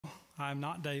I'm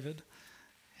not David.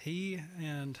 He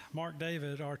and Mark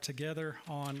David are together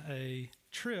on a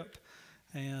trip,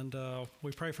 and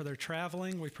we pray for their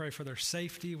traveling. We pray for their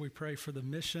safety. We pray for the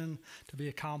mission to be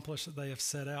accomplished that they have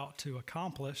set out to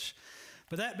accomplish.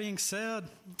 But that being said,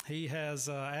 he has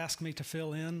asked me to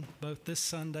fill in both this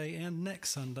Sunday and next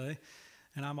Sunday,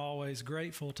 and I'm always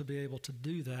grateful to be able to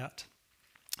do that,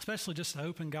 especially just to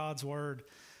open God's Word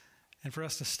and for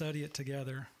us to study it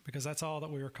together, because that's all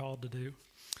that we are called to do.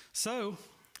 So,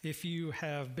 if you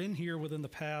have been here within the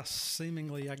past,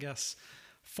 seemingly,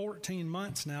 14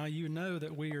 months now, you know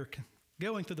that we are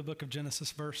going through the book of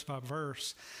Genesis verse by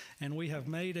verse, and we have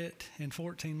made it in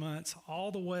 14 months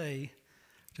all the way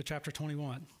to chapter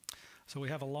 21. So we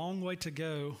have a long way to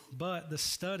go, but the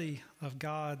study of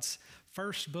God's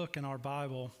first book in our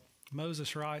Bible,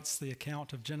 Moses writes the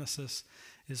account of Genesis,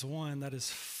 is one that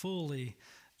is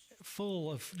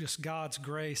full of just God's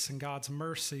grace and God's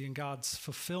mercy and God's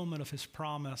fulfillment of His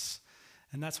promise.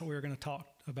 And that's what we're going to talk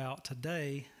about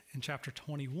today in chapter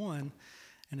 21,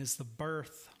 and is the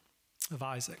birth of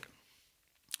Isaac.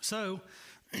 So,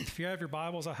 if you have your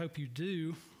Bibles, I hope you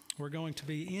do. We're going to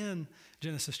be in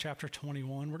Genesis chapter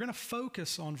 21. We're going to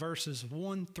focus on verses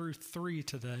 1 through 3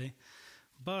 today,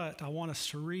 but I want us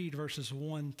to read verses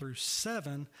 1 through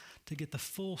 7 to get the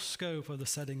full scope of the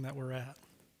setting that we're at.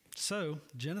 So,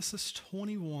 Genesis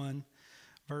 21,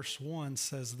 verse 1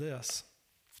 says this: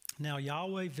 Now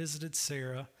Yahweh visited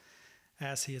Sarah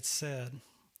as he had said,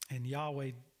 and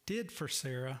Yahweh did for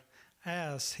Sarah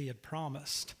as he had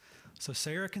promised. So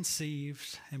Sarah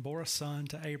conceived and bore a son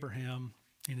to Abraham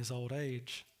in his old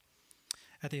age,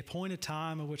 at the appointed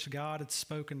time of which God had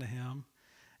spoken to him.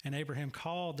 And Abraham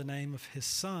called the name of his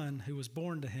son who was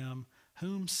born to him,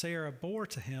 whom Sarah bore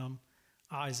to him,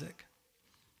 Isaac.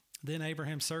 Then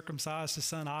Abraham circumcised his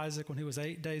son Isaac when he was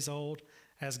 8 days old,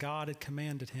 as God had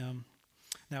commanded him.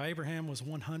 Now Abraham was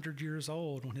 100 years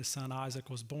old when his son Isaac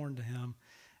was born to him.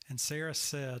 And Sarah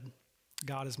said,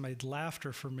 God has made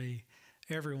laughter for me.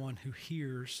 Everyone who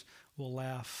hears will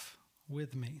laugh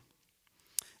with me.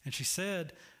 And she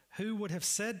said, Who would have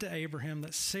said to Abraham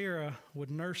that Sarah would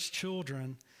nurse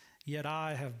children, yet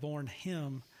I have borne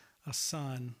him a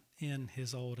son in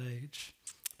his old age?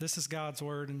 This is God's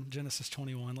word in Genesis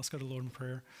 21. Let's go to the Lord in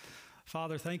prayer.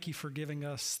 Father, thank you for giving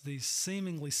us these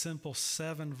seemingly simple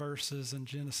 7 verses in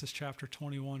Genesis chapter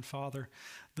 21, Father,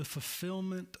 the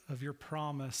fulfillment of your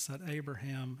promise that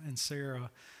Abraham and Sarah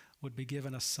would be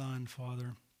given a son,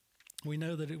 Father. We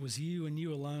know that it was you and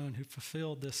you alone who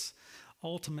fulfilled this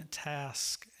ultimate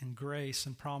task and grace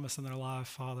and promise in their life,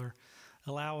 Father.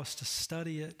 Allow us to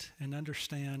study it and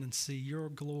understand and see your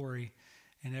glory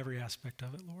in every aspect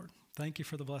of it, Lord. Thank you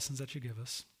for the blessings that you give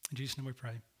us. In Jesus' name we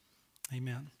pray.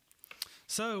 Amen.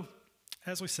 So,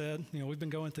 as we said, we've been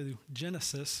going through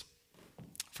Genesis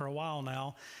for a while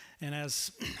now, and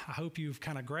as I hope you've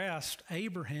kind of grasped,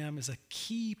 Abraham is a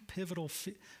key pivotal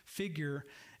figure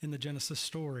in the Genesis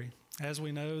story. As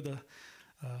we know,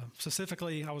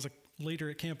 specifically, I was a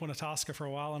leader at Camp Winnetasca for a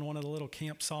while, and one of the little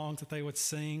camp songs that they would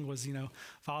sing was,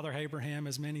 Father Abraham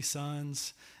has many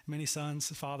sons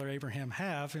Father Abraham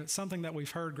have. And it's something that we've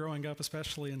heard growing up,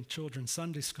 especially in children's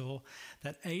Sunday school,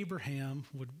 that Abraham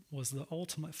was the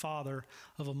ultimate father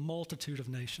of a multitude of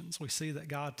nations. We see that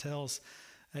God tells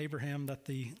Abraham that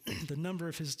the number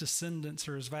of his descendants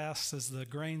are as vast as the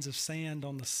grains of sand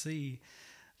on the sea,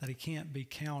 that he can't be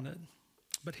counted.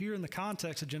 But here in the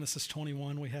context of Genesis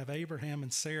 21, we have Abraham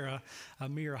and Sarah, a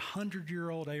mere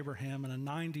 100-year-old Abraham and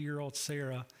a 90-year-old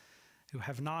Sarah, who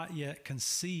have not yet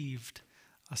conceived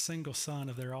a single son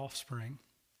of their offspring.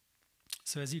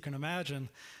 So as you can imagine,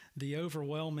 the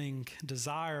overwhelming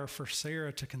desire for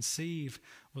Sarah to conceive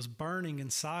was burning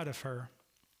inside of her.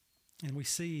 And we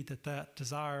see that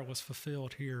desire was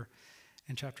fulfilled here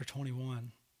in chapter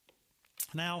 21.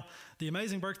 Now, the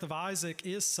amazing birth of Isaac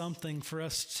is something for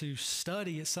us to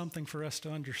study. It's something for us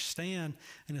to understand,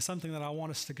 and it's something that I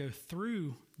want us to go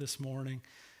through this morning.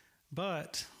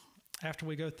 But after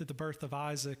we go through the birth of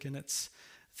Isaac and its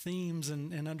themes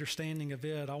and understanding of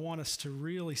it, I want us to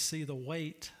really see the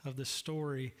weight of this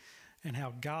story and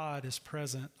how God is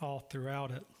present all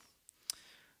throughout it.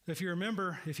 If you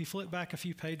remember, if you flip back a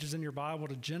few pages in your Bible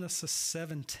to Genesis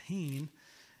 17,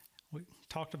 we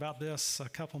talked about this a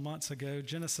couple months ago.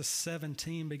 Genesis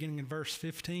 17, beginning in verse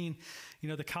 15.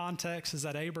 The context is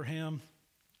that Abraham,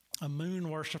 a moon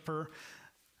worshiper,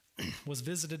 was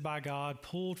visited by God,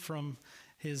 pulled from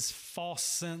his false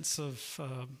sense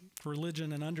of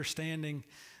religion and understanding,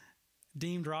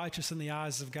 deemed righteous in the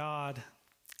eyes of God,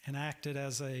 and acted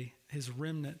as his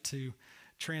remnant to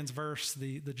transverse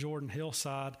the Jordan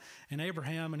hillside. And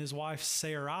Abraham and his wife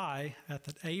Sarai,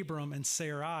 Abram and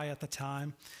Sarai at the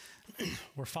time,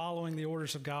 were following the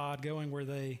orders of God, going where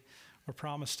they were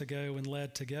promised to go and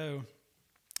led to go.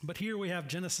 But here we have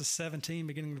Genesis 17,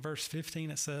 beginning in verse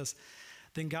 15. It says,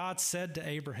 "Then God said to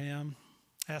Abraham,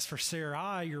 'As for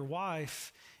Sarai, your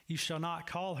wife, you shall not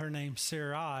call her name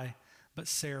Sarai, but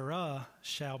Sarah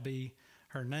shall be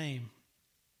her name.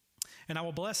 And I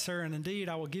will bless her, and indeed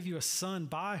I will give you a son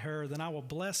by her. Then I will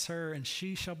bless her, and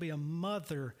she shall be a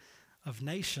mother of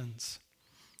nations.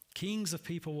 Kings of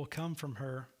people will come from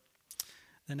her.'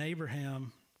 Then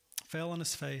Abraham fell on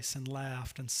his face and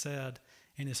laughed and said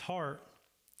in his heart,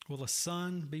 'Will a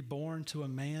son be born to a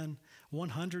man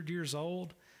 100 years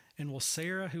old? And will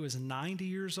Sarah, who is 90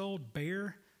 years old,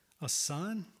 bear a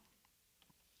son?'"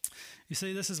 You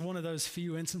see, this is one of those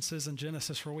few instances in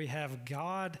Genesis where we have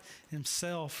God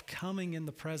himself coming in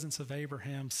the presence of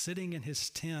Abraham, sitting in his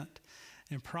tent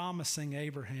and promising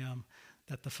Abraham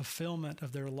that the fulfillment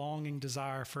of their longing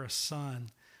desire for a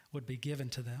son would be given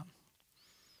to them.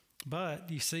 But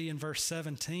you see in verse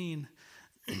 17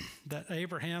 that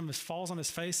Abraham falls on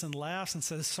his face and laughs and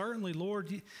says, "Certainly,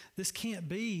 Lord, this can't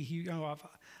be.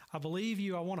 I believe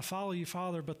you. I want to follow you,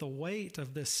 Father, but the weight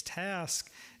of this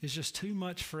task is just too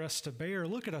much for us to bear.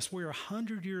 Look at us. We're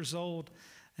 100 years old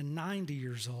and 90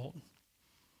 years old."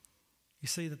 You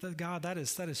see that God, that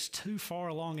is too far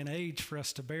along in age for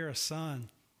us to bear a son.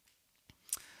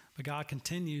 But God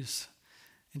continues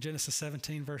in Genesis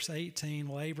 17, verse 18.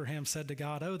 "Well, Abraham said to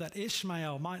God, 'Oh, that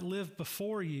Ishmael might live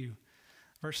before you.'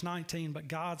 Verse 19, "But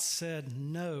God said,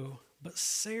 'No, but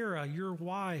Sarah, your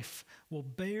wife, will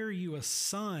bear you a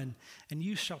son, and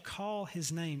you shall call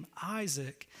his name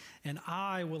Isaac, and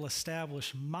I will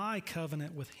establish my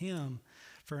covenant with him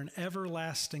for an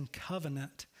everlasting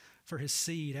covenant for his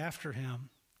seed after him.'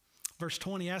 Verse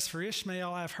 20, "As for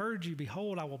Ishmael, I have heard you.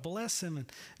 Behold, I will bless him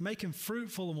and make him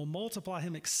fruitful and will multiply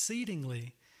him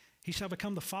exceedingly. He shall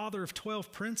become the father of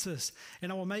 12 princes,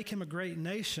 and I will make him a great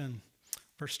nation."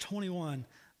 Verse 21,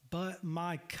 "But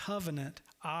my covenant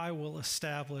I will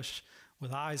establish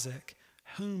with Isaac,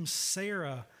 whom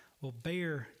Sarah will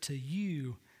bear to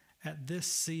you at this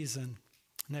season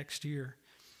next year."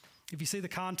 If you see the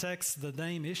context, the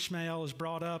name Ishmael is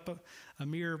brought up a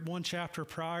mere one chapter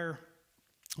prior.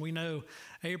 We know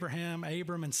Abram,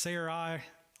 and Sarai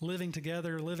living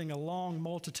together, living a long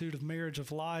multitude of marriage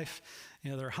of life.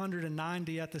 They're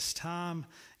 190 at this time.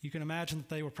 You can imagine that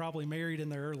they were probably married in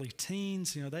their early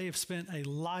teens. They have spent a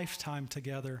lifetime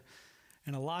together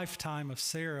and a lifetime of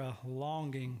Sarah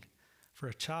longing for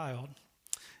a child.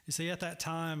 You see, at that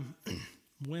time,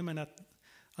 women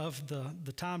of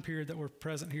the time period that we're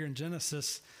present here in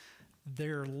Genesis,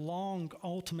 their long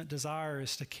ultimate desire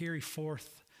is to carry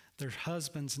forth their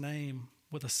husband's name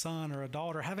with a son or a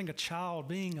daughter. Having a child,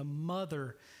 being a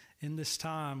mother in this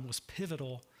time was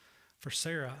pivotal for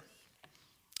Sarah.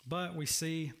 But we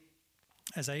see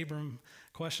as Abram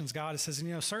questions God, it says,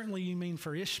 "Certainly you mean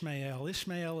for Ishmael."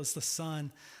 Ishmael is the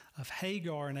son of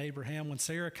Hagar and Abraham. When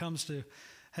Sarah comes to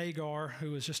Hagar,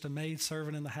 who is just a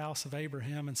maidservant in the house of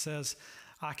Abraham, and says,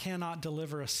 "I cannot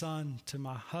deliver a son to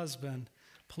my husband.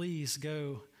 Please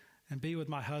go and be with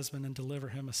my husband and deliver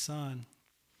him a son."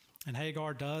 And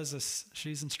Hagar does as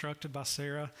she's instructed by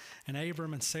Sarah. And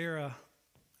Abram and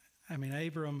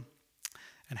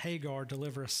Hagar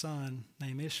deliver a son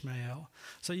named Ishmael.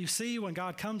 So you see, when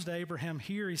God comes to Abraham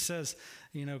here, he says,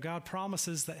 God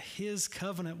promises that his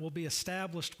covenant will be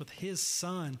established with his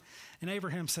son. And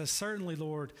Abraham says, "Certainly,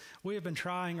 Lord, we have been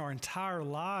trying our entire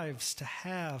lives to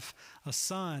have a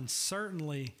son.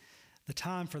 Certainly, the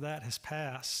time for that has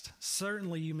passed.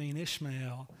 Certainly, you mean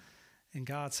Ishmael." And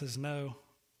God says, "No,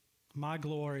 my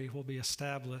glory will be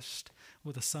established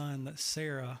with a son that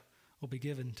Sarah will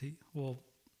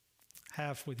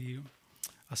have with you,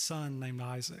 a son named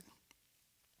Isaac."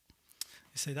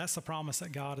 You see, that's the promise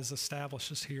that God has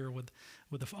established us here with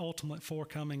the ultimate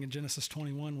forecoming in Genesis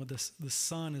 21, with this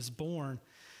son is born.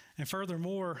 And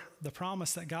furthermore, the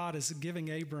promise that God is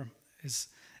giving Abram is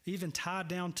even tied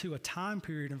down to a time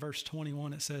period. In verse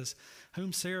 21, it says,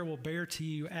 "Whom Sarah will bear to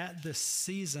you at this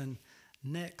season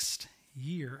next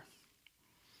year."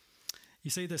 You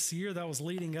see, this year that was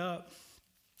leading up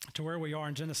to where we are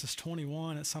in Genesis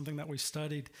 21, it's something that we've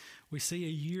studied. We see a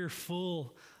year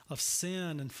full of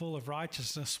sin and full of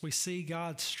righteousness. We see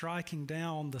God striking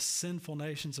down the sinful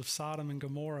nations of Sodom and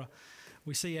Gomorrah.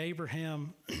 We see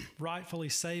Abraham rightfully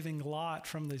saving Lot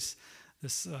from this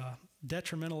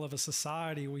detrimental of a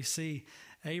society. We see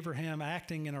Abraham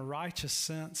acting in a righteous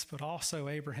sense, but also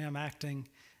Abraham acting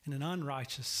in an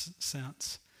unrighteous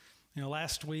sense.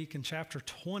 Last week in chapter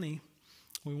 20,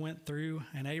 we went through,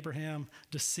 and Abraham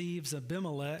deceives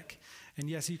Abimelech. And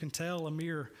yes, you can tell a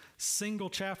mere single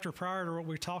chapter prior to what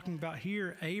we're talking about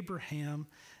here, Abraham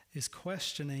is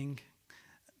questioning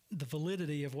the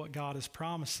validity of what God has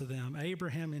promised to them.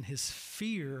 Abraham, in his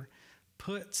fear,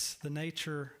 puts the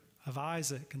nature of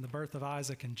Isaac and the birth of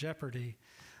Isaac in jeopardy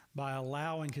by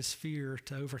allowing his fear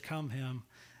to overcome him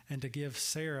and to give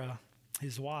Sarah,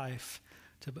 his wife,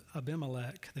 to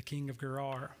Abimelech, the king of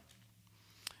Gerar.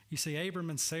 You see, Abram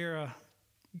and Sarah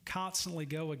constantly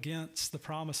go against the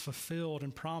promise fulfilled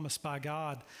and promised by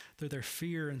God through their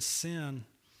fear and sin.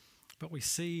 But we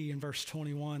see in verse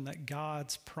 21 that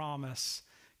God's promise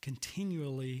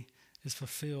continually is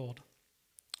fulfilled,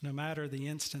 no matter the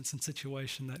instance and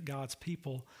situation that God's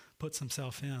people puts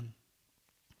himself in.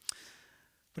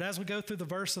 But as we go through the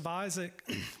verse of Isaac,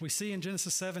 we see in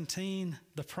Genesis 17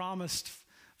 the promised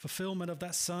fulfillment of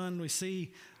that son. We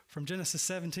see from Genesis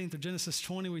 17 through Genesis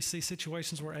 20, we see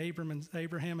situations where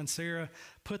Abraham and Sarah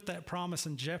put that promise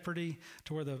in jeopardy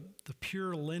to where the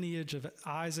pure lineage of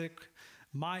Isaac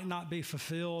might not be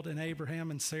fulfilled in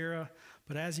Abraham and Sarah.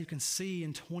 But as you can see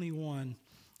in 21,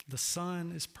 the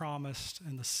son is promised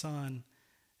and the son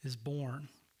is born.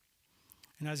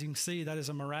 And as you can see, that is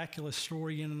a miraculous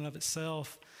story in and of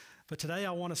itself. But today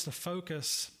I want us to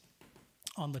focus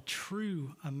on the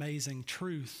true amazing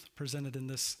truth presented in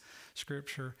this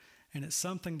scripture. And it's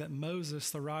something that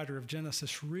Moses, the writer of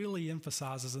Genesis, really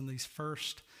emphasizes in these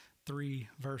first 3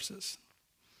 verses.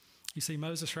 You see,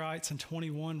 Moses writes in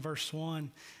 21 verse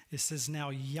 1, it says, "Now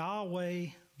Yahweh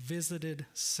visited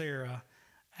Sarah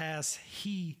as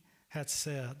he had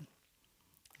said."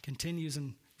 It continues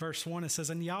in verse 1, it says,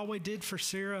 "And Yahweh did for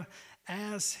Sarah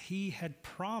as he had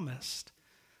promised."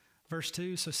 Verse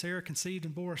 2, "So Sarah conceived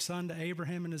and bore a son to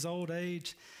Abraham in his old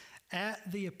age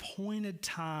at the appointed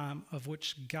time of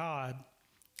which God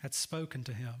had spoken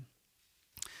to him."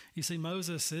 You see,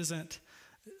 Moses isn't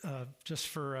just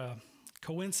for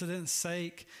coincidence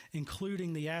sake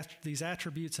including these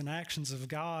attributes and actions of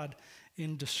God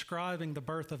in describing the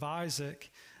birth of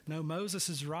Isaac. No, Moses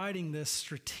is writing this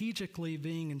strategically,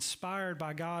 being inspired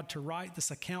by God to write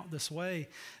this account this way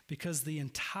because the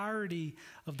entirety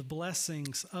of the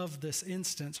blessings of this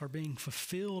instance are being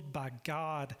fulfilled by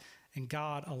God and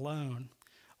God alone.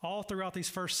 All throughout these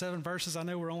first 7 verses, I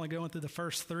know we're only going through the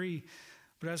first 3,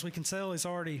 but as we can tell, he's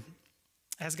already,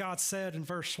 as God said in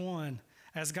verse 1,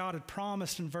 as God had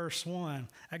promised in verse 1,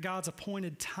 at God's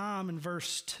appointed time in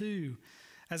verse 2,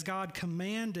 as God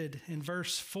commanded in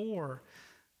verse 4,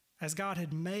 as God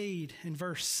had made in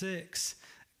verse 6,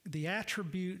 the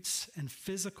attributes and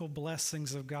physical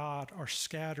blessings of God are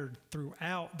scattered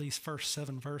throughout these first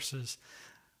 7 verses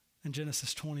in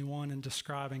Genesis 21 in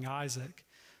describing Isaac.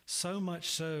 So much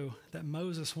so that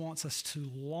Moses wants us to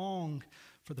long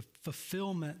for the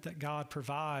fulfillment that God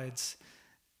provides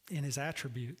in his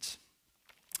attributes.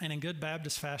 And in good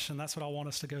Baptist fashion, that's what I want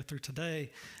us to go through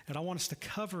today. And I want us to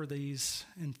cover these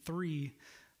in 3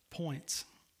 points.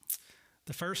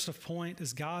 The first point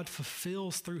is God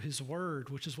fulfills through his word,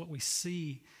 which is what we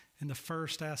see in the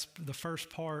first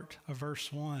part of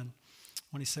verse 1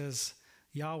 when he says,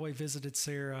 Yahweh visited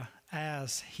Sarah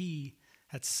as he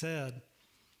had said.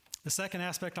 The second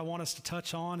aspect I want us to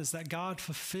touch on is that God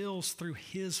fulfills through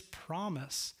his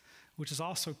promise, which is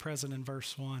also present in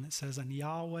verse 1. It says, "And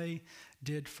Yahweh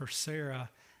did for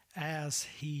Sarah as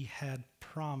he had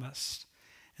promised."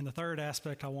 And the third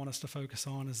aspect I want us to focus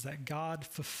on is that God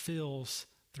fulfills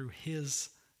through his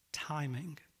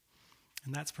timing.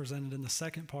 And that's presented in the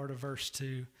second part of verse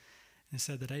 2. And it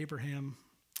said that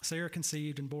Sarah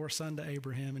conceived and bore a son to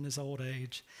Abraham in his old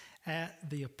age at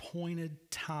the appointed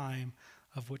time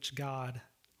of which God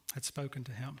had spoken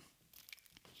to him.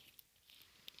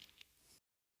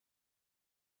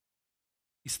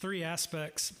 These 3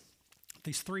 aspects,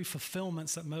 these 3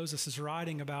 fulfillments that Moses is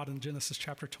writing about in Genesis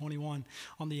chapter 21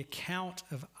 on the account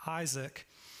of Isaac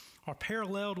are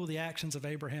paralleled with the actions of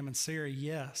Abraham and Sarah,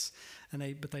 yes,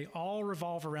 but they all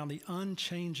revolve around the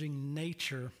unchanging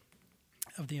nature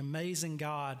of the amazing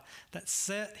God that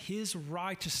set his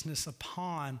righteousness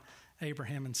upon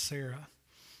Abraham and Sarah.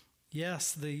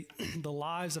 Yes, the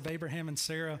lives of Abraham and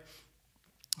Sarah,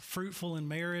 fruitful in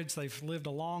marriage. They've lived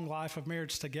a long life of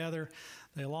marriage together.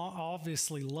 They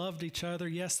obviously loved each other.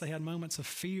 Yes, they had moments of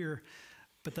fear,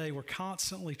 but they were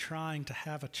constantly trying to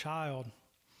have a child.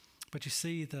 But you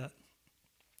see that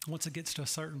once it gets to a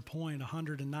certain point,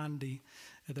 190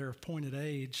 at their appointed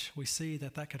age, we see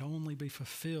that could only be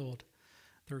fulfilled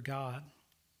through God.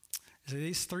 See,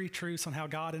 these 3 truths on how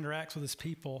God interacts with his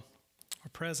people are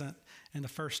present in the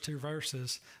first two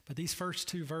verses. But these first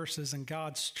two verses and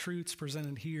God's truths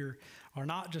presented here are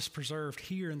not just preserved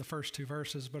here in the first two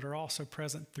verses, but are also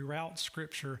present throughout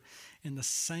Scripture in the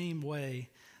same way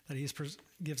that He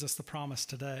gives us the promise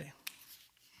today.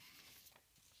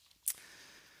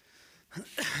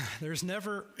 There's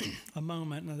never a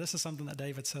moment, and this is something that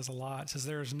David says a lot. It says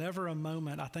there's never a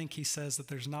moment, I think he says, that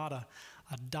there's not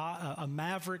a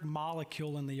maverick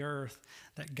molecule in the earth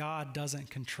that God doesn't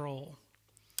control.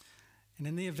 And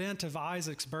in the event of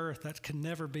Isaac's birth, that can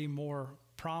never be more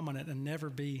prominent and never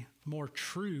be more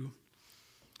true,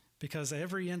 because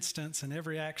every instance and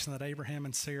every action that Abraham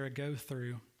and Sarah go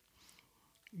through,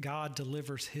 God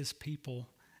delivers His people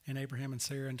in Abraham and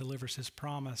Sarah and delivers His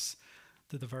promise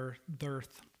through the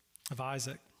birth of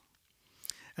Isaac.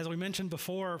 As we mentioned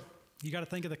before, you got to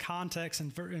think of the context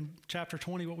in chapter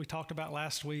 20, what we talked about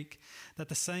last week, that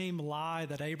the same lie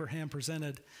that Abraham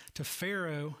presented to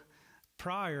Pharaoh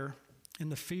prior, in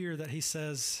the fear that he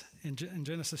says in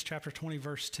Genesis chapter 20,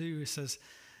 verse 2, he says,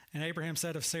 "And Abraham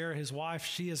said of Sarah, his wife,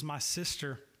 she is my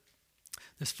sister."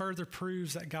 This further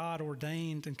proves that God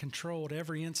ordained and controlled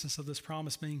every instance of this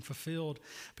promise being fulfilled,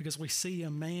 because we see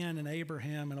a man in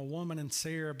Abraham and a woman in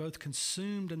Sarah both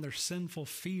consumed in their sinful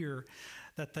fear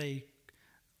that they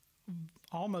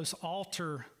almost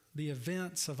alter the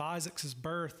events of Isaac's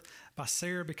birth by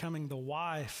Sarah becoming the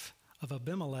wife of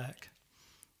Abimelech.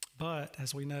 But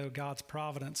as we know, God's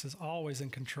providence is always in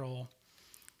control,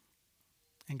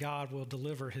 and God will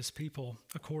deliver His people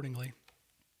accordingly.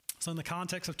 So in the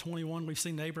context of 21, we've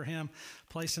seen Abraham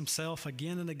place himself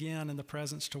again and again in the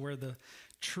presence to where the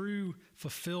true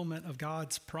fulfillment of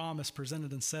God's promise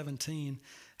presented in 17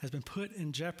 has been put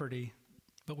in jeopardy.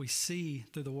 But we see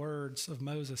through the words of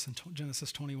Moses in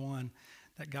Genesis 21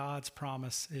 that God's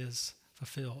promise is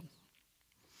fulfilled.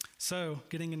 So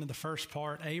getting into the first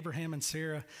part, Abraham and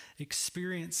Sarah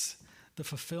experience the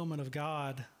fulfillment of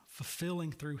God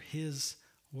fulfilling through His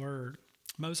word.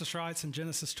 Moses writes in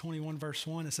Genesis 21, verse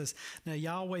 1, it says, "Now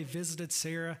Yahweh visited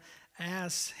Sarah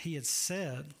as He had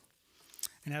said."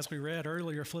 And as we read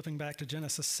earlier, flipping back to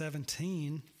Genesis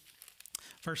 17,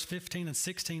 verse 15 and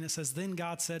 16, it says, "Then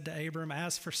God said to Abram,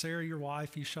 as for Sarah your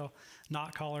wife, you shall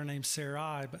not call her name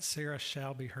Sarai, but Sarah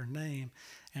shall be her name.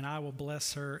 And I will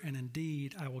bless her, and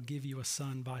indeed I will give you a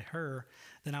son by her.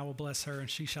 Then I will bless her, and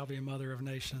she shall be a mother of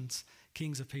nations.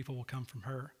 Kings of people will come from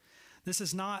her." This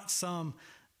is not some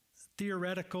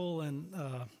theoretical and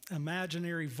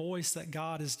imaginary voice that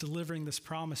God is delivering this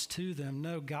promise to them.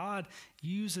 No, God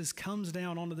comes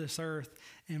down onto this earth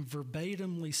and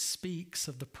verbatimly speaks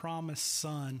of the promised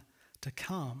son to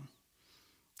come.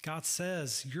 God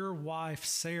says, your wife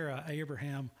Sarah,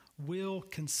 Abraham, will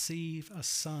conceive a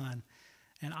son,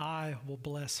 and I will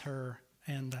bless her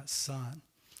and that son.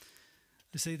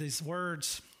 You see, these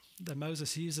words that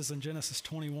Moses uses in Genesis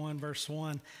 21, verse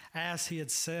 1, as he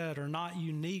had said, are not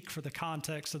unique for the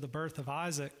context of the birth of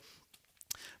Isaac,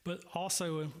 but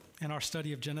also in our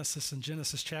study of Genesis in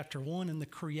Genesis chapter 1, in the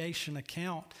creation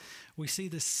account, we see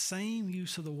the same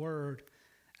use of the word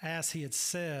as he had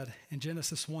said in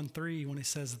Genesis 1:3, when he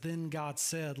says, "Then God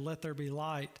said, let there be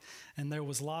light, and there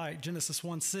was light." Genesis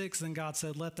 1:6, then God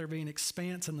said, "Let there be an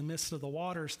expanse in the midst of the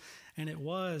waters," and it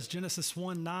was. Genesis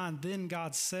 1:9, then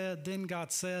God said, then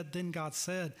God said, then God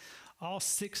said. All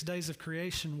 6 days of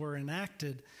creation were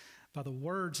enacted by the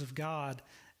words of God,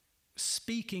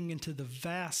 speaking into the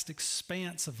vast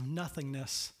expanse of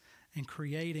nothingness and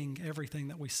creating everything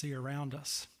that we see around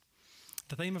us.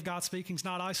 The theme of God speaking is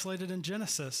not isolated in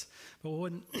Genesis, but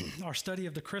when our study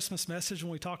of the Christmas message,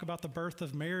 when we talk about the birth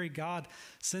of Mary, God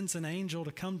sends an angel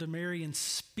to come to Mary and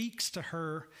speaks to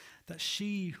her that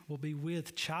she will be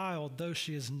with child, though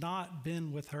she has not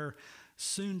been with her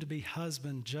soon-to-be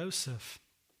husband, Joseph.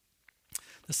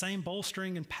 The same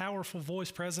bolstering and powerful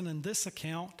voice present in this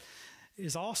account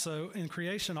is also, in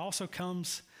creation, also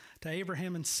comes to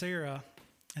Abraham and Sarah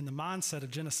in the mindset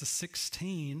of Genesis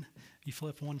 16. You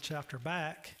flip one chapter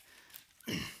back,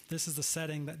 this is the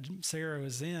setting that Sarah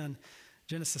is in.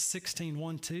 Genesis 16,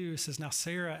 1-2 says, "Now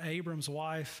Sarah, Abram's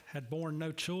wife, had borne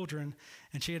no children,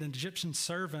 and she had an Egyptian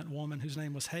servant woman whose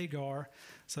name was Hagar."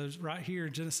 So right here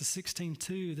in Genesis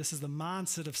 16:2, this is the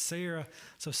mindset of Sarah.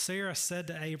 "So Sarah said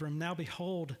to Abram, now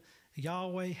behold,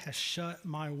 Yahweh has shut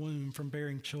my womb from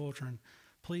bearing children.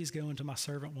 Please go into my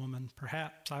servant woman.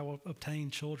 Perhaps I will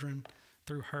obtain children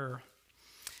through her."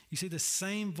 You see, the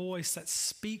same voice that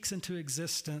speaks into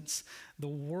existence the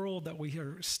world that we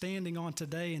are standing on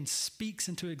today and speaks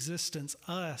into existence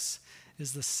us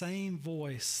is the same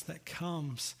voice that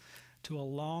comes to a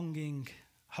longing,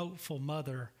 hopeful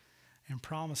mother and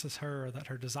promises her that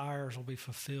her desires will be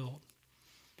fulfilled.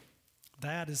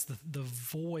 That is the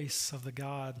voice of the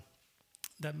God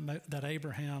that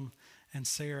Abraham and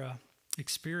Sarah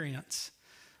experience.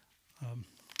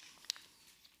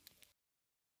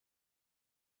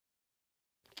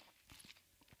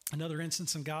 Another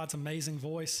instance of God's amazing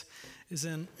voice is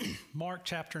in Mark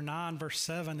chapter 9, verse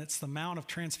 7. It's the Mount of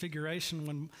Transfiguration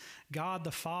when God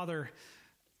the Father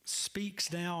speaks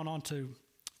down onto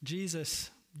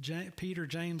Jesus, Peter,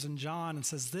 James, and John and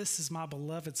says, "This is my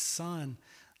beloved Son.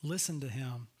 Listen to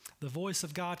him." The voice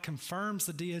of God confirms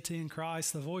the deity in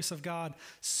Christ. The voice of God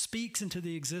speaks into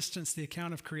the existence, the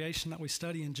account of creation that we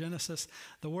study in Genesis.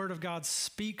 The Word of God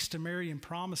speaks to Mary and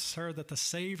promises her that the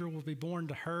Savior will be born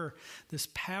to her. This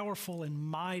powerful and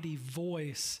mighty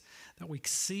voice that we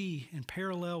see in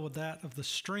parallel with that of the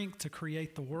strength to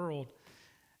create the world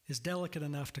is delicate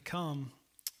enough to come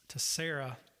to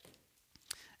Sarah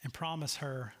and promise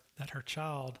her that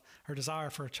her desire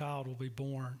for a child will be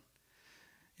born.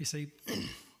 You see,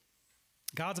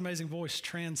 God's amazing voice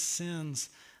transcends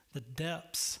the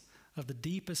depths of the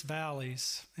deepest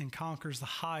valleys and conquers the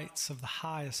heights of the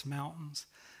highest mountains.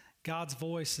 God's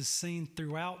voice is seen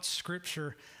throughout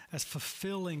Scripture as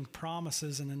fulfilling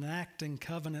promises and enacting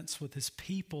covenants with his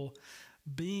people,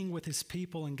 being with his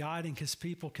people and guiding his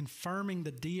people, confirming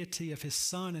the deity of his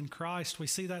Son in Christ. We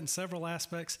see that in several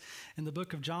aspects in the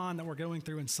book of John that we're going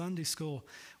through in Sunday school.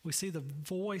 We see the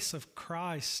voice of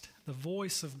Christ, the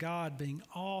voice of God being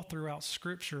all throughout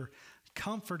Scripture,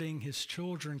 comforting his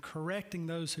children, correcting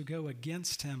those who go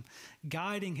against him,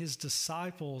 guiding his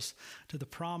disciples to the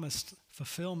promised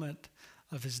fulfillment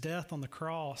of his death on the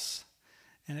cross.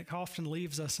 And it often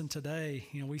leaves us in today,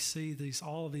 we see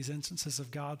all of these instances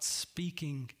of God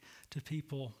speaking to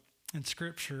people in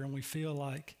Scripture, and we feel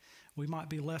like we might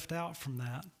be left out from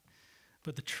that.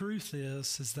 But the truth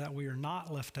is that we are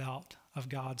not left out of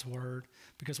God's Word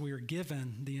because we are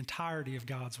given the entirety of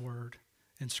God's Word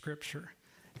in Scripture.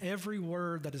 Every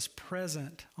word that is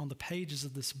present on the pages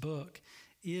of this book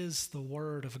is the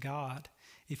Word of God.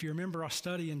 If you remember our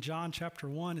study in John chapter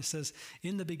 1, it says,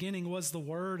 "In the beginning was the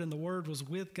Word, and the Word was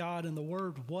with God, and the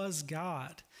Word was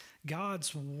God."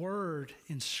 God's Word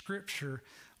in Scripture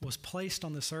was placed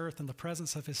on this earth in the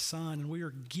presence of his Son, and we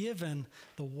are given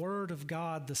the Word of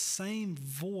God, the same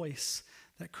voice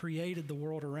that created the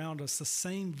world around us, the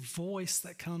same voice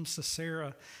that comes to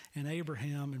Sarah and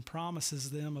Abraham and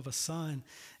promises them of a son,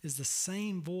 is the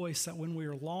same voice that when we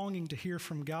are longing to hear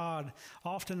from God,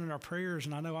 often in our prayers,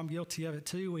 and I know I'm guilty of it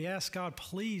too, we ask God,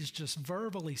 please just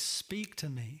verbally speak to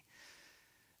me.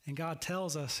 And God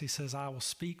tells us, he says, "I will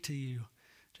speak to you.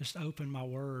 Just open my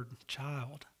word,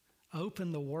 child."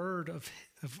 Open the word of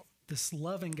this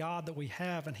loving God that we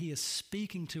have, and he is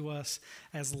speaking to us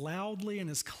as loudly and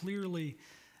as clearly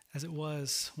as it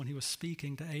was when he was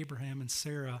speaking to Abraham and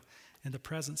Sarah in the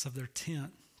presence of their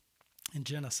tent in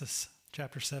Genesis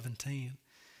chapter 17.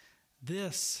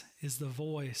 This is the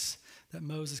voice that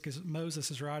Moses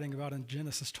is writing about in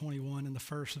Genesis 21, and the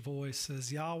first voice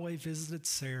says, "Yahweh visited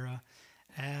Sarah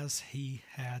as he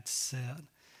had said."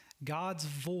 God's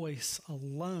voice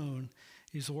alone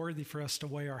is worthy for us to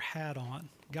wear our hat on.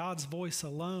 God's voice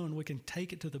alone, we can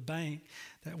take it to the bank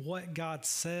that what God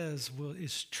says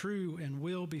is true and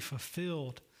will be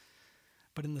fulfilled.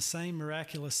 But in the same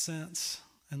miraculous sense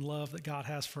and love that God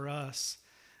has for us,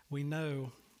 we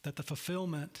know that the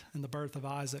fulfillment in the birth of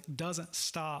Isaac doesn't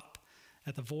stop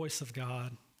at the voice of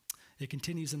God. It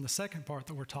continues in the second part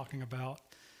that we're talking about.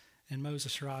 And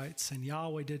Moses writes, "And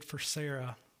Yahweh did for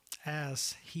Sarah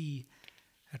as he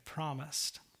had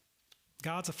promised."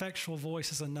 God's effectual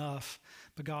voice is enough,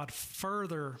 but God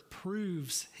further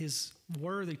proves his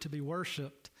worthy to be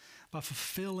worshiped by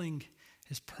fulfilling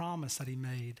his promise that he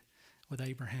made with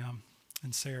Abraham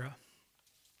and Sarah.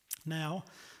 Now,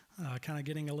 kind of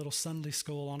getting a little Sunday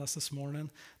school on us this morning,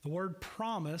 the word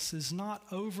promise is not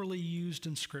overly used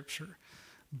in Scripture,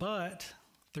 but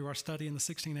through our study in the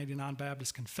 1689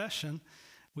 Baptist Confession,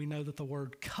 we know that the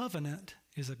word covenant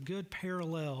is a good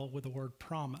parallel with the word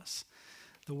promise.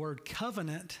 The word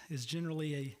covenant is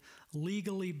generally a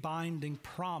legally binding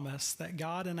promise that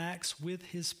God enacts with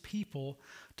his people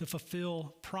to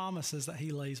fulfill promises that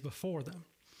he lays before them.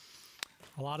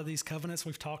 A lot of these covenants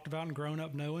we've talked about and grown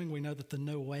up knowing. We know that the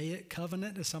Noahic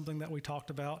covenant is something that we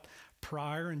talked about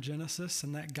prior in Genesis,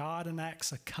 and that God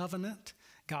enacts a covenant,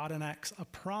 God enacts a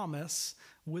promise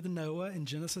with Noah in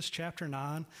Genesis chapter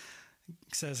 9.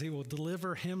 It says he will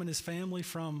deliver him and his family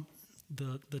from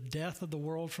the death of the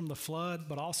world from the flood,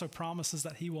 but also promises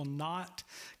that he will not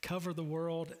cover the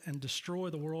world and destroy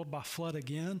the world by flood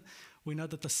again. We know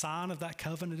that the sign of that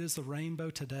covenant is the rainbow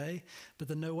today, but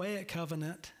the Noahic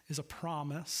covenant is a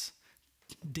promise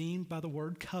deemed by the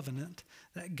word covenant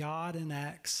that God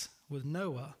enacts with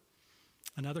Noah.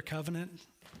 Another covenant,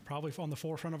 probably on the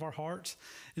forefront of our hearts,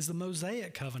 is the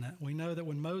Mosaic covenant. We know that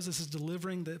when Moses is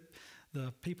delivering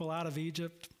the people out of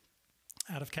Egypt,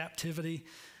 out of captivity,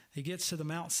 he gets to the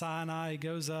Mount Sinai, he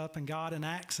goes up, and God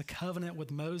enacts a covenant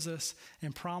with Moses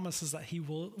and promises that he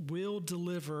will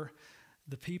deliver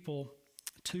the people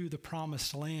to the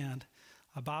promised land.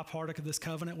 A byproduct of this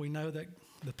covenant, we know that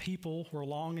the people were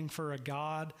longing for a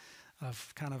God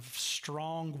of kind of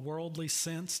strong worldly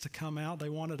sense to come out. They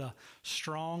wanted a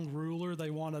strong ruler. They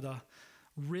wanted a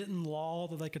written law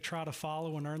that they could try to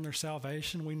follow and earn their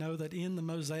salvation. We know that in the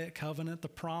Mosaic covenant, the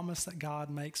promise that God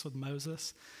makes with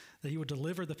Moses, that he would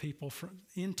deliver the people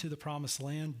into the promised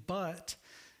land, but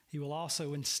he will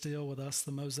also instill with us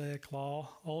the Mosaic law,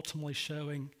 ultimately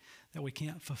showing that we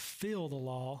can't fulfill the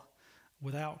law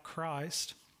without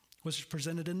Christ, which is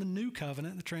presented in the new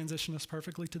covenant. The transition us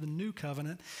perfectly to the new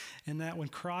covenant, in that when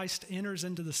Christ enters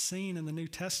into the scene in the New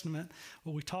Testament,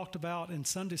 what we talked about in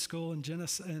Sunday school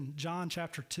in John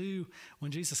chapter 2,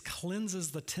 when Jesus cleanses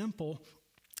the temple,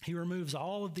 he removes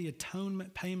all of the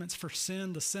atonement payments for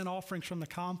sin, the sin offerings from the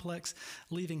complex,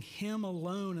 leaving him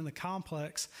alone in the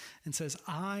complex, and says,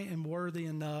 I am worthy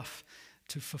enough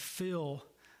to fulfill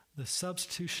the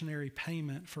substitutionary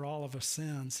payment for all of our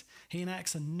sins. He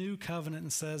enacts a new covenant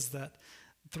and says that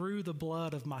through the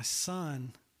blood of my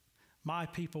Son, my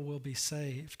people will be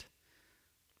saved.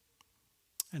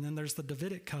 And then there's the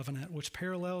Davidic covenant, which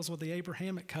parallels with the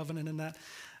Abrahamic covenant in that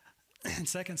in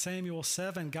 2 Samuel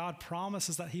 7, God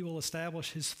promises that he will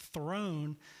establish his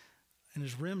throne and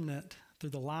his remnant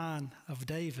through the line of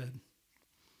David.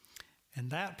 And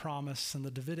that promise in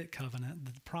the Davidic covenant,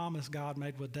 the promise God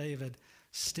made with David,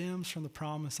 stems from the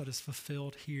promise that is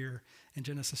fulfilled here in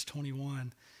Genesis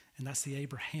 21, and that's the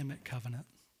Abrahamic covenant.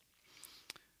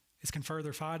 It's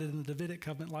further cited in the Davidic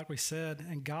covenant, like we said,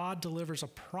 and God delivers a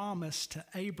promise to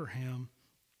Abraham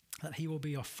that he will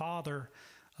be a father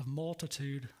of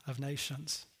multitude of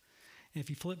nations. And if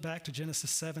you flip back to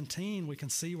Genesis 17, we can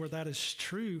see where that is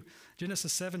true.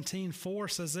 Genesis 17:4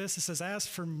 says this. It says, as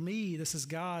for me, this is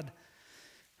God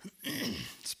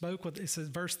spoke with, it says,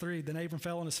 verse 3, then Abram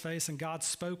fell on his face and God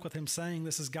spoke with him saying,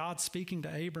 this is God speaking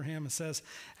to Abraham and says,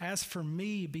 as for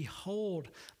me, behold,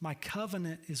 my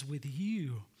covenant is with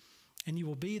you, and you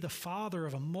will be the father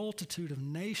of a multitude of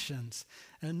nations.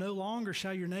 And no longer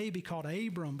shall your name be called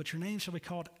Abram, but your name shall be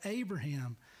called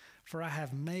Abraham, for I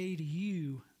have made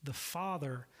you the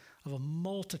father of a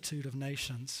multitude of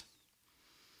nations.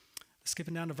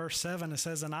 Skipping down to verse 7, it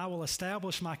says, and I will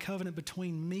establish my covenant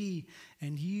between me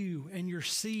and you and your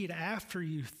seed after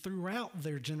you throughout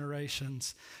their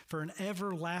generations for an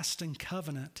everlasting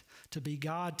covenant to be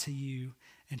God to you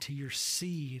and to your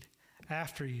seed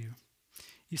after you.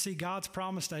 You see, God's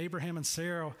promise to Abraham and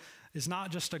Sarah is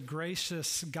not just a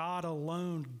gracious God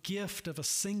alone gift of a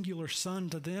singular son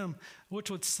to them, which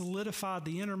would solidify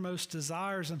the innermost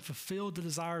desires and fulfill the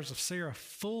desires of Sarah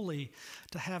fully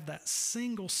to have that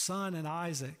single son in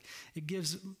Isaac. It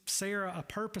gives Sarah a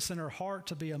purpose in her heart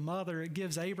to be a mother. It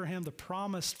gives Abraham the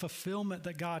promised fulfillment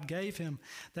that God gave him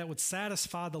that would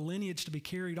satisfy the lineage to be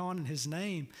carried on in his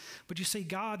name. But you see,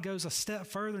 God goes a step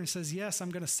further and says, yes,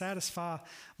 I'm going to satisfy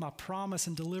my promise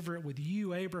and deliver it with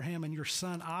you, Abraham, and your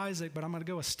son Isaac, but I'm going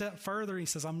to go a step further. He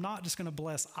says, I'm not just going to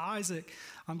bless Isaac,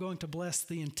 I'm going to bless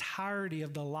the entirety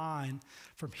of the line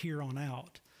from here on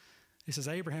out. He says,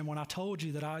 Abraham, when I told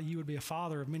you that you would be a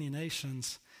father of many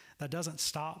nations, that doesn't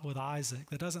stop with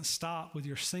Isaac. That doesn't stop with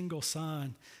your single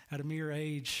son at a mere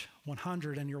age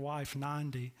 100 and your wife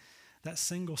 90. That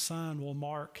single son will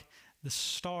mark the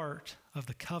start of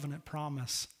the covenant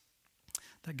promise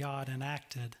that God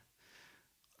enacted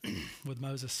with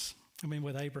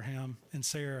Abraham and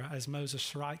Sarah, as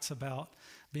Moses writes about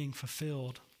being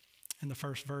fulfilled in the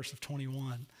first verse of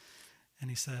 21. And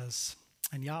he says,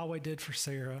 and Yahweh did for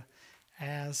Sarah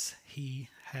as he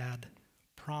had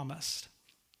promised.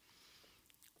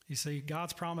 You see,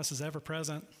 God's promise is ever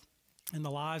present in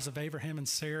the lives of Abraham and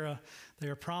Sarah. They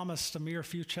are promised a mere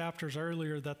few chapters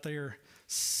earlier that their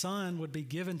son would be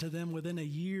given to them within a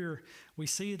year. We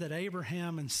see that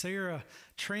Abraham and Sarah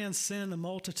transcend the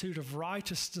multitude of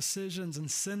righteous decisions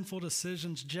and sinful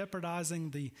decisions, jeopardizing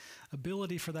the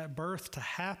ability for that birth to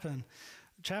happen.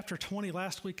 Chapter 20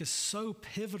 last week is so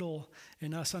pivotal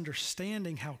in us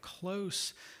understanding how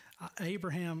close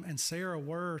Abraham and Sarah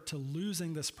were to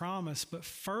losing this promise, but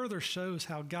further shows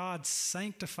how God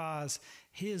sanctifies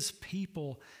his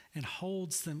people and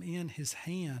holds them in his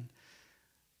hand.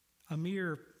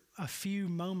 A few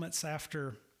moments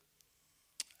after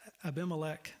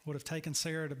Abimelech would have taken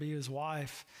Sarah to be his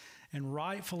wife, and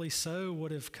rightfully so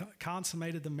would have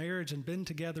consummated the marriage and been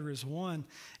together as one,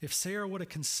 if Sarah would have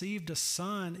conceived a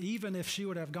son, even if she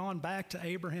would have gone back to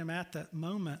Abraham at that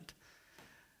moment,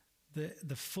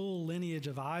 the full lineage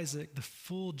of Isaac, the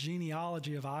full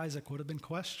genealogy of Isaac would have been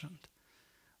questioned.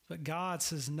 But God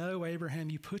says, no, Abraham,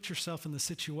 you put yourself in the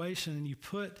situation and you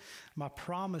put my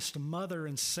promised mother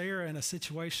and Sarah in a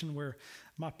situation where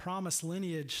my promised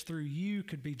lineage through you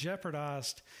could be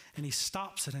jeopardized. And he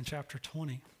stops it in chapter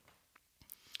 20.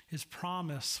 His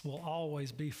promise will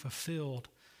always be fulfilled,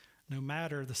 no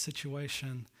matter the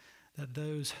situation that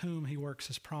those whom he works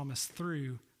his promise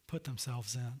through put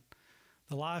themselves in.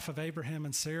 The life of Abraham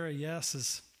and Sarah,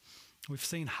 yes, we've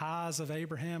seen highs of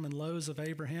Abraham and lows of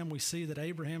Abraham. We see that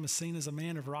Abraham is seen as a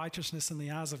man of righteousness in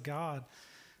the eyes of God,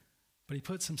 but he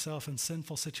puts himself in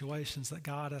sinful situations that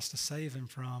God has to save him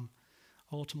from,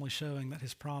 ultimately showing that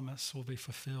his promise will be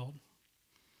fulfilled.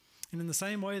 And in the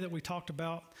same way that we talked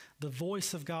about the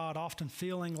voice of God often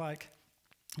feeling like,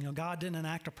 God didn't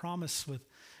enact a promise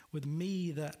with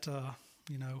me that,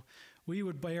 we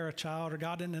would bear a child, or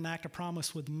God didn't enact a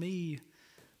promise with me.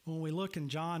 When we look in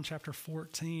John chapter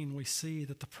 14, we see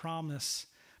that the promise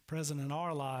present in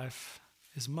our life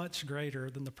is much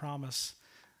greater than the promise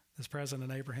that's present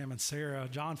in Abraham and Sarah.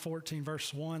 John 14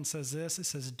 verse 1 says this, it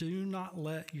says, "Do not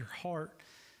let your heart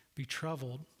be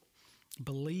troubled.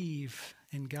 Believe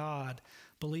in God.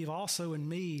 Believe also in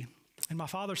me. In my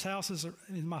Father's house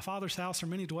are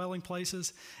many dwelling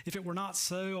places. If it were not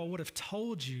so, I would have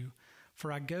told you,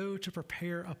 for I go to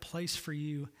prepare a place for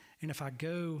you. And if I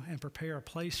go and prepare a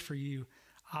place for you,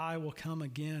 I will come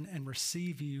again and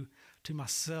receive you to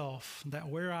myself, that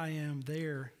where I am,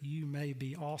 there you may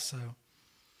be also."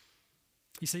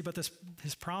 You see, but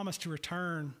his promise to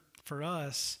return for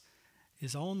us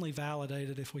is only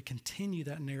validated if we continue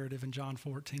that narrative in John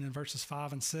 14 in verses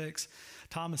 5 and 6.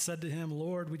 Thomas said to him,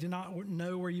 "Lord, we do not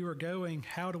know where you are going.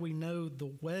 How do we know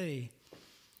the way?"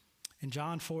 In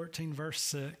John 14 verse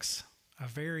 6, a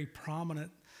very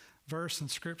prominent verse in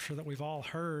Scripture that we've all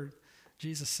heard,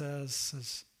 Jesus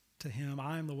says to him,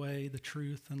 "I am the way, the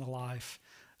truth, and the life.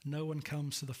 No one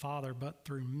comes to the Father but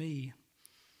through me."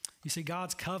 You see,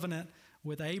 God's covenant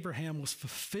with Abraham was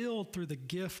fulfilled through the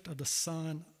gift of the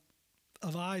son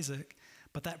of Isaac,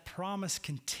 but that promise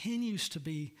continues to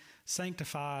be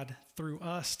sanctified through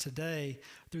us today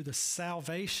through the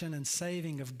salvation and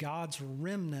saving of God's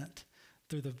remnant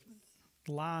through the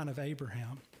line of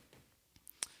Abraham.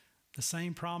 The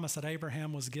same promise that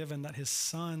Abraham was given, that his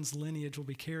son's lineage will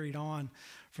be carried on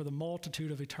for the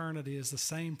multitude of eternity, is the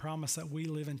same promise that we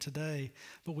live in today.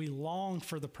 But we long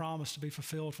for the promise to be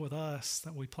fulfilled with us,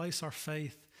 that we place our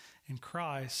faith in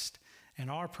Christ,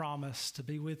 and our promise to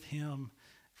be with him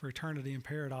for eternity in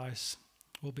paradise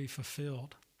will be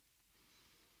fulfilled.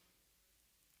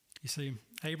 You see,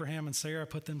 Abraham and Sarah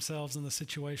put themselves in the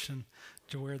situation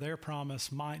to where their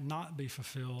promise might not be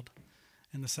fulfilled.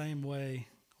 In the same way,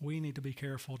 we need to be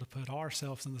careful to put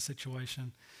ourselves in the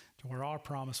situation to where our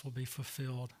promise will be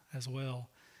fulfilled as well.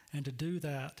 And to do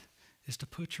that is to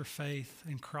put your faith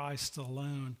in Christ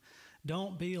alone.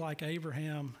 Don't be like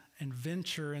Abraham and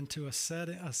venture into a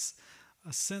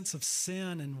sense of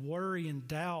sin and worry and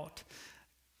doubt,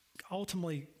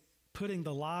 ultimately putting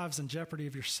the lives and jeopardy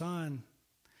of your son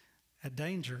at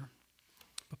danger.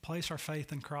 But place our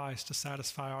faith in Christ to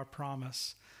satisfy our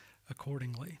promise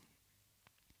accordingly.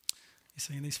 You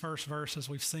see, in these first verses,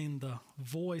 we've seen the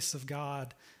voice of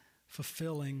God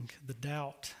fulfilling the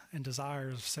doubt and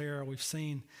desires of Sarah. We've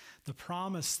seen the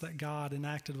promise that God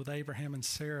enacted with Abraham and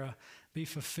Sarah be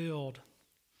fulfilled.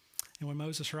 And when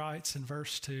Moses writes in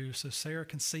verse 2, "So Sarah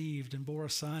conceived and bore a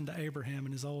son to Abraham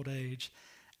in his old age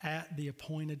at the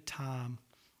appointed time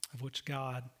of which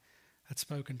God had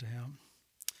spoken to him."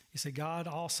 You see, God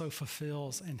also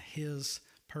fulfills in his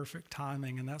perfect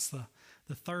timing, and that's the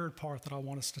third part that I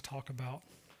want us to talk about.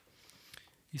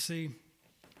 You see,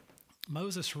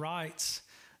 Moses writes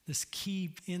this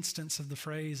key instance of the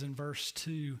phrase in verse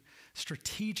 2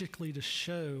 strategically to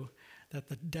show that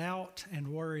the doubt and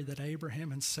worry that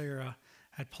Abraham and Sarah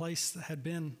had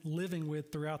been living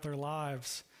with throughout their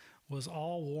lives was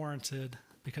all warranted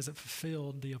because it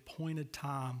fulfilled the appointed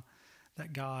time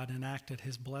that God enacted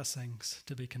his blessings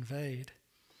to be conveyed.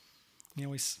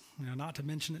 Not to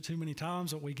mention it too many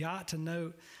times, but we got to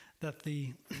note that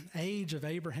the age of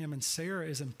Abraham and Sarah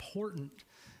is important.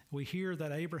 We hear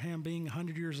that Abraham being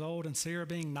 100 years old and Sarah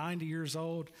being 90 years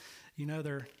old,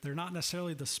 they're not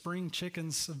necessarily the spring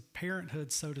chickens of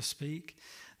parenthood, so to speak.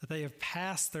 that they have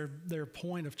passed their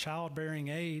point of childbearing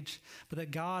age, but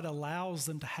that God allows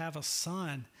them to have a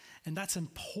son. And that's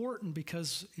important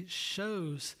because it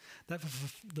shows that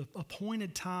the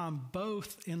appointed time,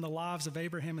 both in the lives of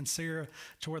Abraham and Sarah,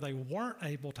 to where they weren't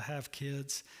able to have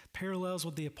kids, parallels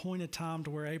with the appointed time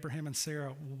to where Abraham and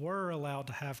Sarah were allowed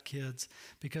to have kids,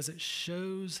 because it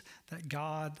shows that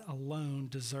God alone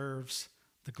deserves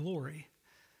the glory.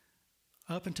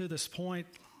 Up until this point,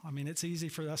 I mean, it's easy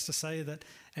for us to say that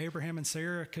Abraham and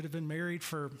Sarah could have been married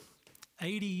for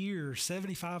 80 years,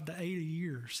 75 to 80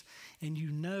 years, and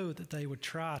you know that they would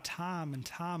try time and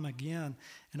time again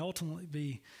and ultimately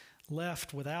be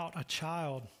left without a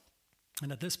child.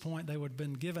 And at this point, they would have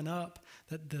been given up,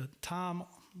 that the time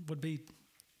would be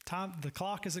time, the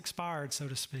clock is expired, so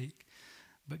to speak.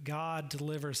 But God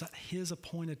delivers at his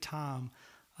appointed time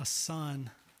a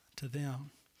son to them.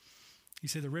 You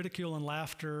see the ridicule and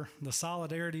laughter, the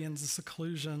solidarity and the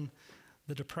seclusion,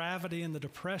 the depravity and the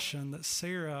depression that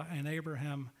Sarah and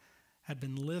Abraham had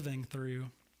been living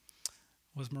through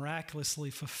was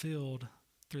miraculously fulfilled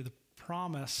through the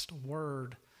promised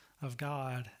word of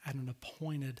God at an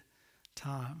appointed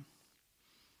time.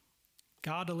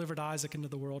 God delivered Isaac into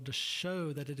the world to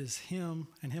show that it is him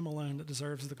and him alone that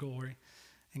deserves the glory,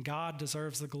 and God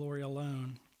deserves the glory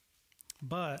alone.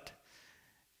 But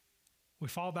we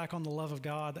fall back on the love of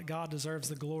God, that God deserves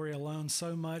the glory alone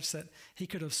so much that he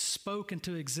could have spoken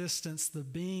to existence the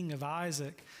being of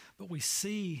Isaac. But we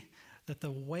see that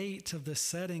the weight of this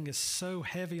setting is so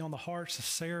heavy on the hearts of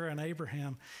Sarah and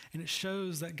Abraham, and it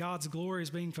shows that God's glory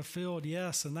is being fulfilled,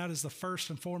 yes, and that is the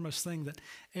first and foremost thing that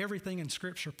everything in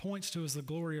Scripture points to, is the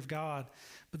glory of God.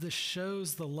 But this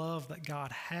shows the love that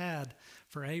God had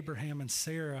for Abraham and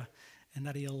Sarah, and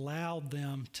that he allowed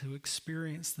them to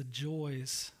experience the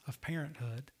joys of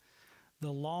parenthood.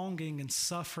 The longing and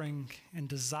suffering and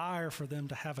desire for them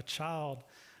to have a child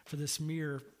for this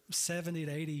mere 70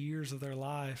 to 80 years of their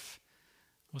life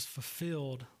was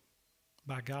fulfilled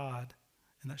by God.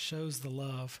 And that shows the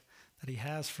love that he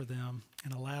has for them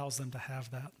and allows them to have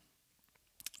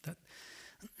that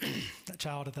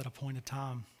child at that appointed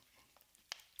time.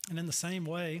 And in the same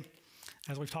way,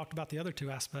 as we've talked about the other two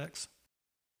aspects,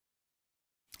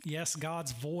 yes,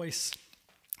 God's voice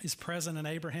is present in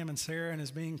Abraham and Sarah and is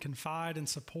being confided and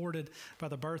supported by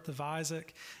the birth of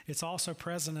Isaac. It's also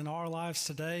present in our lives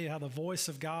today, how the voice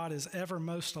of God is ever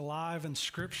most alive in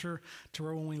Scripture, to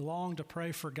where when we long to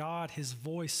pray for God, his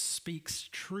voice speaks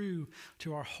true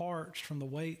to our hearts from the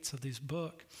weights of this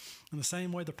book. In the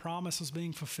same way the promise was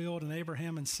being fulfilled in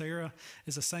Abraham and Sarah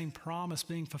is the same promise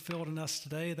being fulfilled in us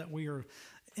today, that we are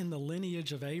in the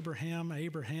lineage of Abraham.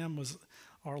 Abraham was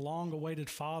our long-awaited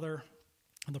father,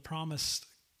 and the promised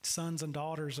sons and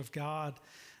daughters of God.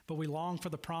 But we long for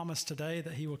the promise today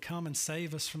that he will come and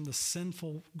save us from the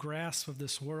sinful grasp of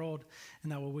this world,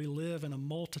 and that we live in a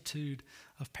multitude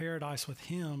of paradise with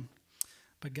him.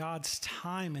 But God's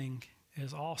timing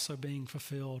is also being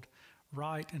fulfilled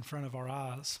right in front of our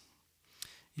eyes.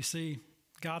 You see,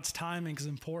 God's timing is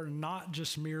important not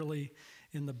just merely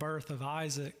in the birth of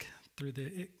Isaac through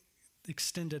the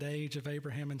extended age of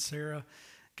Abraham and Sarah.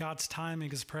 God's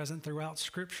timing is present throughout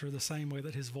Scripture the same way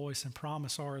that his voice and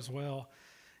promise are as well.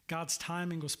 God's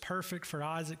timing was perfect for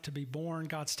Isaac to be born.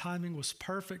 God's timing was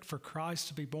perfect for Christ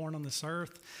to be born on this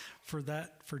earth,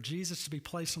 for Jesus to be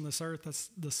placed on this earth. That's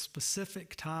the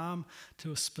specific time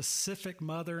to a specific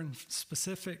mother and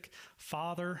specific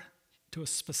father, to a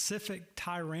specific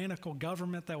tyrannical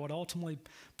government that would ultimately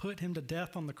put him to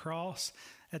death on the cross.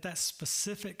 At that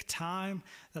specific time,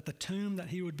 that the tomb that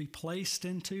he would be placed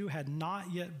into had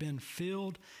not yet been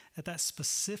filled. At that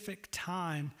specific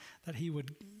time, that he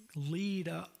would lead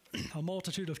a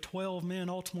multitude of 12 men,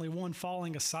 ultimately one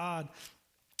falling aside,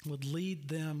 would lead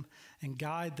them and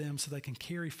guide them so they can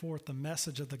carry forth the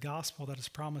message of the gospel that is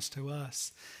promised to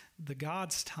us. The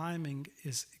God's timing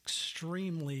is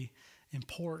extremely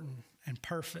important and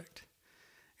perfect.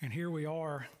 And here we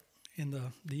are in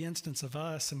the instance of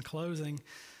us in closing.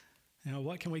 You know,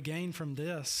 what can we gain from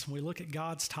this? We look at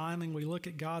God's timing. We look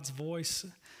at God's voice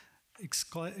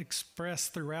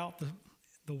expressed throughout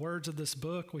the words of this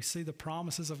book. We see the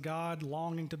promises of God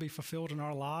longing to be fulfilled in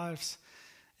our lives.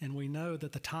 And we know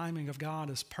that the timing of God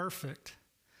is perfect.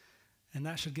 And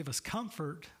that should give us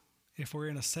comfort if we're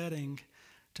in a setting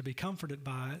to be comforted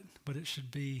by it. But it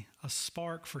should be a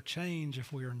spark for change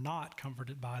if we are not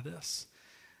comforted by this.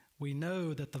 We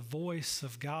know that the voice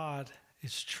of God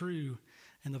is true,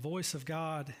 and the voice of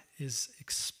God is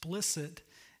explicit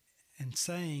in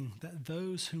saying that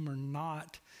those whom are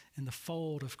not in the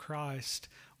fold of Christ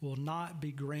will not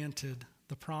be granted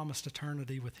the promised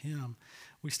eternity with him.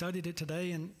 We studied it today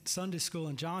in Sunday school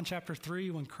in John chapter 3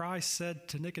 when Christ said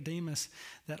to Nicodemus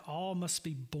that all must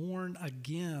be born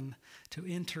again to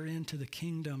enter into the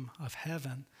kingdom of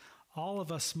heaven. All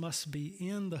of us must be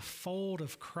in the fold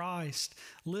of Christ,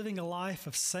 living a life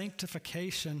of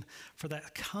sanctification for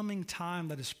that coming time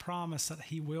that is promised that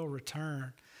he will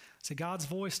return. See, God's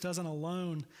voice doesn't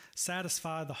alone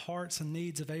satisfy the hearts and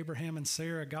needs of Abraham and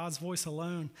Sarah. God's voice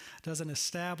alone doesn't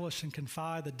establish and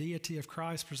confide the deity of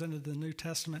Christ presented in the New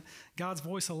Testament. God's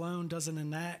voice alone doesn't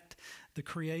enact the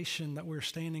creation that we're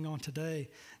standing on today.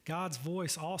 God's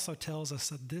voice also tells us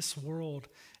that this world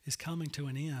is coming to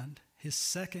an end. His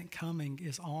second coming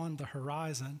is on the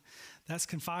horizon. That's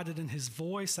confided in his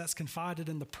voice. That's confided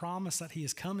in the promise that he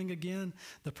is coming again,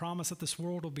 the promise that this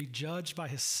world will be judged by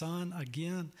his Son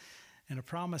again, and a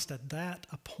promise that that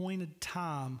appointed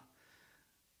time,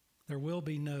 there will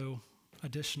be no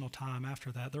additional time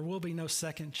after that. There will be no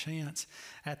second chance.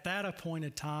 At that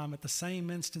appointed time, at the same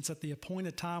instance, at the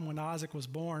appointed time when Isaac was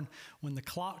born, when the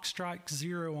clock strikes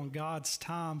zero on God's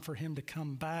time for him to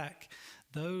come back,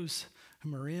 those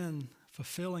whom are in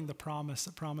fulfilling the promise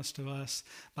that promised to us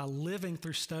by living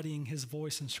through studying his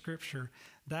voice in Scripture,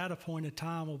 that appointed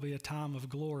time will be a time of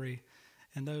glory,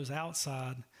 and those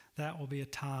outside, that will be a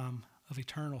time of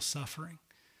eternal suffering.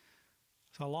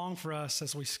 So I long for us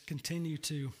as we continue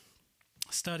to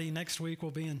study. Next week we'll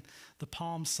be in the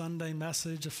Palm Sunday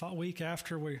message. A week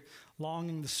after, we're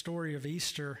longing the story of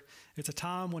Easter. It's a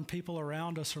time when people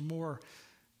around us are more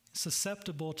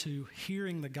susceptible to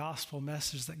hearing the gospel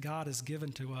message that God has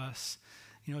given to us.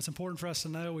 You know, it's important for us to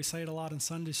know, we say it a lot in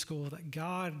Sunday school, that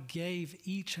God gave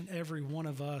each and every one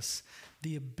of us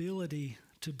the ability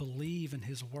to believe in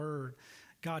his word.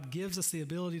 God gives us the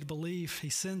ability to believe.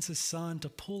 He sends his Son to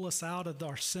pull us out of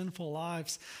our sinful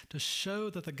lives, to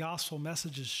show that the gospel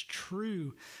message is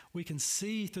true. We can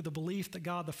see through the belief that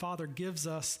God the Father gives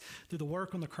us, through the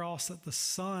work on the cross that the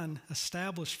Son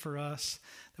established for us,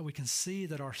 that we can see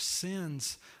that our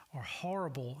sins are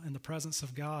horrible in the presence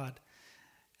of God.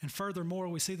 And furthermore,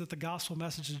 we see that the gospel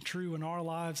message is true in our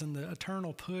lives, and the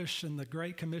eternal push and the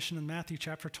Great Commission in Matthew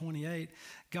chapter 28.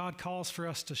 God calls for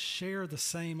us to share the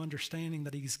same understanding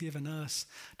that he's given us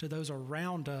to those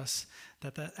around us,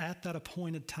 that at that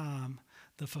appointed time,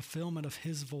 the fulfillment of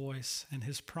his voice and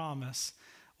his promise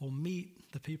will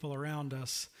meet the people around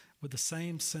us with the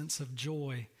same sense of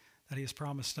joy that he has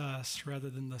promised us, rather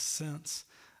than the sense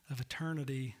of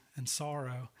eternity and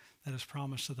sorrow that is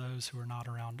promised to those who are not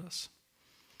around us.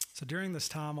 So during this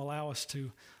time, allow us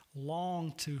to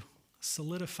long to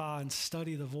solidify and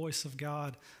study the voice of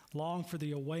God, long for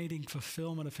the awaiting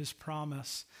fulfillment of his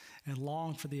promise, and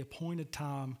long for the appointed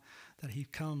time that he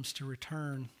comes to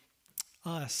return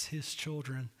us, his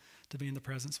children, to be in the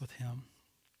presence with him.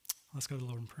 Let's go to the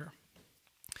Lord in prayer.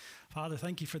 Father,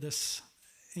 thank you for this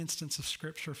instance of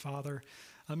Scripture, Father.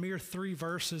 A mere 3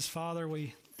 verses, Father,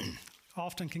 we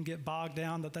often can get bogged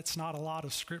down that that's not a lot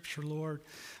of Scripture, Lord.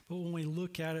 But when we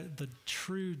look at it, the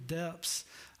true depths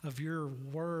of your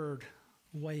word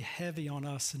weigh heavy on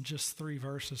us in just 3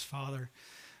 verses, Father.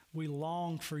 We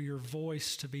long for your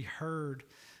voice to be heard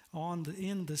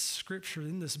in this Scripture,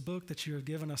 in this book that you have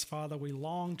given us, Father. We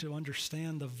long to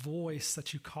understand the voice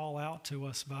that you call out to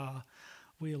us by.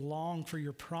 We long for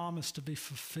your promise to be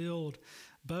fulfilled,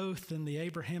 both in the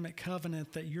Abrahamic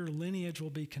covenant that your lineage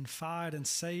will be confided and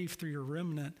saved through your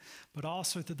remnant, but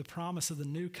also through the promise of the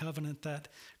new covenant that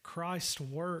Christ's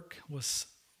work was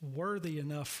worthy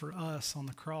enough for us on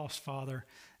the cross, Father.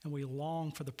 And we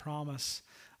long for the promise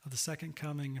of the second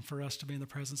coming and for us to be in the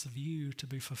presence of you to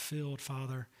be fulfilled,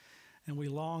 Father. And we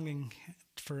longing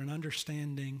for an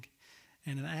understanding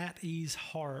and an at-ease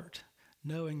heart,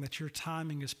 knowing that your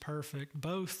timing is perfect,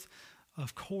 both,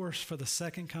 of course, for the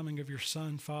second coming of your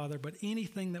Son, Father, but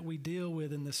anything that we deal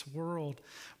with in this world,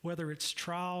 whether it's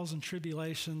trials and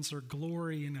tribulations or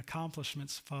glory and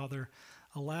accomplishments, Father,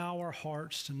 allow our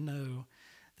hearts to know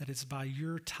that it's by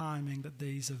your timing that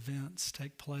these events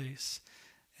take place,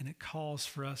 and it calls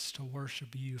for us to worship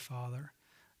you, Father.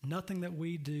 Nothing that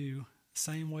we do,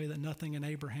 same way that nothing in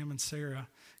Abraham and Sarah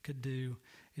could do,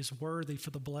 is worthy for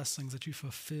the blessings that you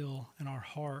fulfill in our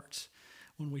hearts.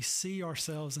 When we see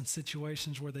ourselves in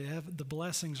situations where the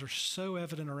blessings are so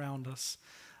evident around us,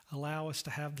 allow us to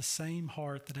have the same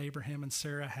heart that Abraham and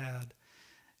Sarah had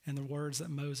and the words that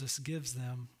Moses gives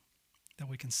them, that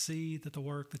we can see that the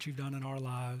work that you've done in our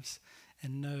lives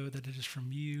and know that it is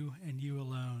from you and you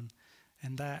alone,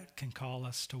 and that can call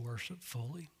us to worship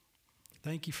fully.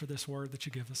 Thank you for this word that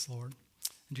you give us, Lord.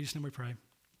 In Jesus' name we pray.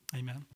 Amen.